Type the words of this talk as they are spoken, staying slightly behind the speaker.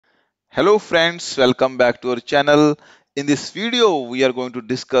Hello friends, welcome back to our channel. In this video, we are going to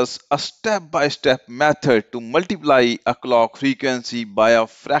discuss a step-by-step method to multiply a clock frequency by a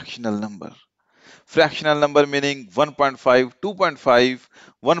fractional number. Fractional number meaning 1.5, 2.5,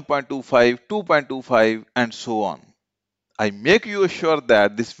 1.25, 2.25 and so on. I make you assure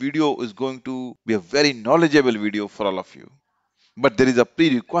that this video is going to be a very knowledgeable video for all of you. But there is a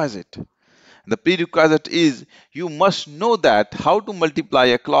prerequisite. The prerequisite is you must know that how to multiply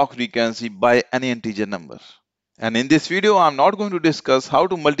a clock frequency by any integer number. And in this video, I'm not going to discuss how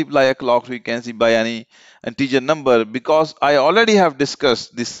to multiply a clock frequency by any integer number because I already have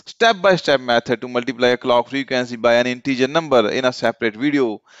discussed this step-by-step method to multiply a clock frequency by an integer number in a separate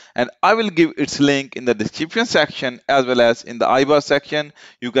video. And I will give its link in the description section as well as in the I-bar section.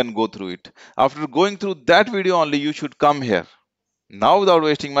 You can go through it. After going through that video only, you should come here. Now, without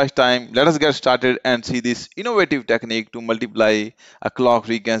wasting much time, let us get started and see this innovative technique to multiply a clock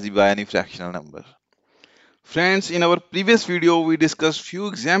frequency by any fractional number. Friends, in our previous video, we discussed few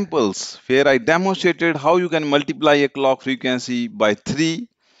examples where I demonstrated how you can multiply a clock frequency by 3,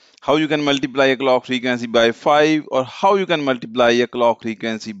 how you can multiply a clock frequency by 5, or how you can multiply a clock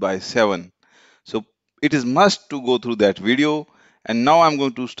frequency by 7. So it is must to go through that video. And now I'm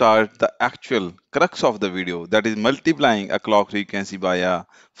going to start the actual crux of the video, that is multiplying a clock frequency by a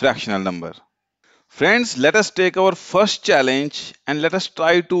fractional number. Friends, let us take our first challenge and let us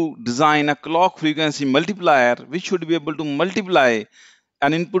try to design a clock frequency multiplier which should be able to multiply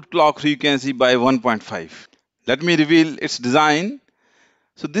an input clock frequency by 1.5. Let me reveal its design.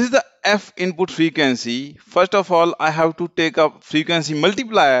 So this is the F input frequency. First of all, I have to take a frequency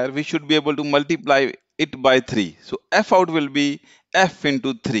multiplier which should be able to multiply it by 3. So F out will be F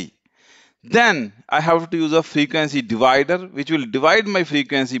into 3. Then I have to use a frequency divider which will divide my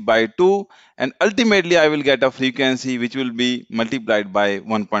frequency by 2, and ultimately I will get a frequency which will be multiplied by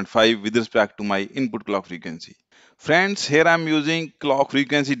 1.5 with respect to my input clock frequency. Friends, here I am using clock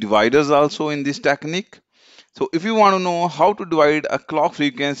frequency dividers also in this technique. So if you want to know how to divide a clock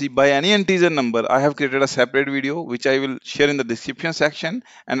frequency by any integer number, I have created a separate video which I will share in the description section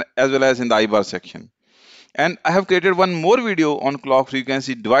and as well as in the I-bar section. And I have created one more video on clock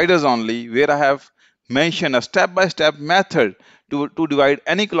frequency dividers only, where I have mentioned a step-by-step method to divide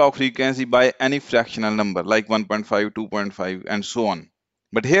any clock frequency by any fractional number like 1.5, 2.5 and so on.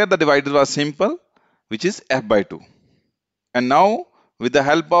 But here the divider was simple, which is f by 2. And now with the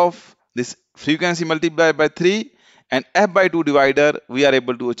help of this frequency multiplied by 3 and f by 2 divider, we are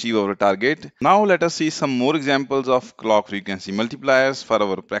able to achieve our target. Now let us see some more examples of clock frequency multipliers for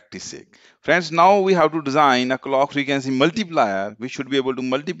our practice sake. Friends, now we have to design a clock frequency multiplier which should be able to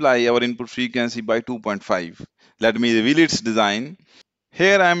multiply our input frequency by 2.5. Let me reveal its design.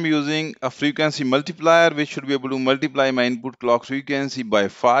 Here I am using a frequency multiplier which should be able to multiply my input clock frequency by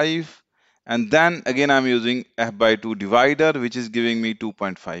 5. And then again I'm using f by 2 divider which is giving me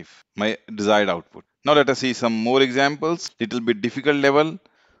 2.5, my desired output. Now let us see some more examples, little bit difficult level.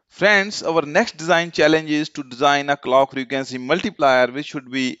 Friends, our next design challenge is to design a clock frequency multiplier which should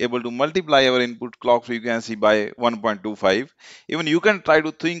be able to multiply our input clock frequency by 1.25. Even you can try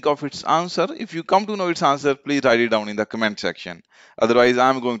to think of its answer. If you come to know its answer, please write it down in the comment section. Otherwise,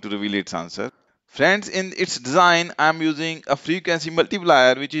 I'm going to reveal its answer. Friends, in its design, I am using a frequency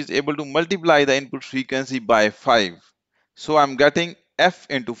multiplier which is able to multiply the input frequency by 5. So I'm getting f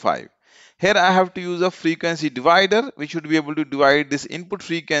into 5. Here I have to use a frequency divider which should be able to divide this input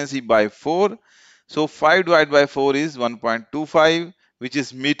frequency by 4. So 5 divided by 4 is 1.25, which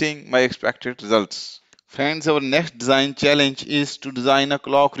is meeting my expected results. Friends, our next design challenge is to design a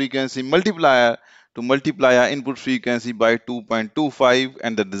clock frequency multiplier to multiply our input frequency by 2.25,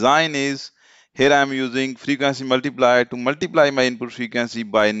 and the design is, here I am using frequency multiplier to multiply my input frequency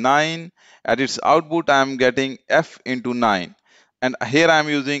by 9. At its output, I am getting f into 9. And here I am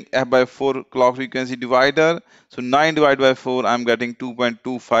using f by 4 clock frequency divider. So 9 divided by 4, I am getting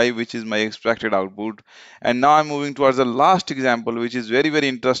 2.25, which is my expected output. And now I'm moving towards the last example, which is very, very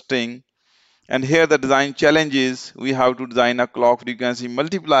interesting. And here the design challenge is we have to design a clock frequency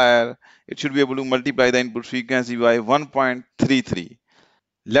multiplier. It should be able to multiply the input frequency by 1.33.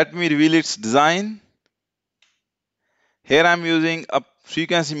 Let me reveal its design. Here I am using a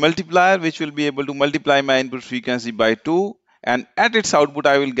frequency multiplier which will be able to multiply my input frequency by 2, and at its output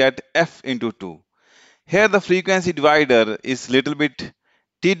I will get f into 2. Here the frequency divider is little bit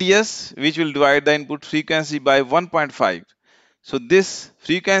tedious, which will divide the input frequency by 1.5. So this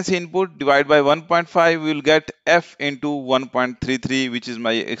frequency input divided by 1.5 will get f into 1.33, which is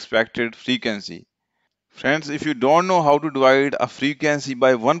my expected frequency. Friends, if you don't know how to divide a frequency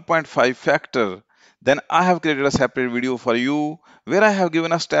by 1.5 factor, Then I have created a separate video for you where I have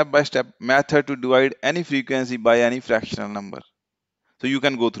given a step-by-step method to divide any frequency by any fractional number. So you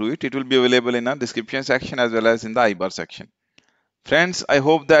can go through it. It will be available in a description section as well as in the I-bar section. Friends, I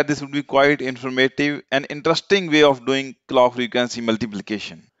hope that this would be quite informative and interesting way of doing clock frequency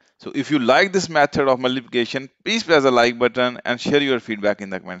multiplication. So if you like this method of multiplication, please press the like button and share your feedback in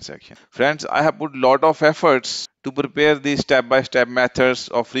the comment section. Friends, I have put lot of efforts to prepare these step-by-step methods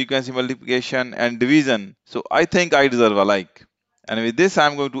of frequency multiplication and division. So I think I deserve a like. And with this,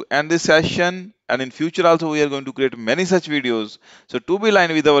 I'm going to end this session. And in future also, we are going to create many such videos. So to be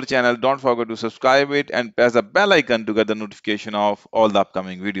aligned with our channel, don't forget to subscribe it and press the bell icon to get the notification of all the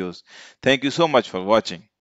upcoming videos. Thank you so much for watching.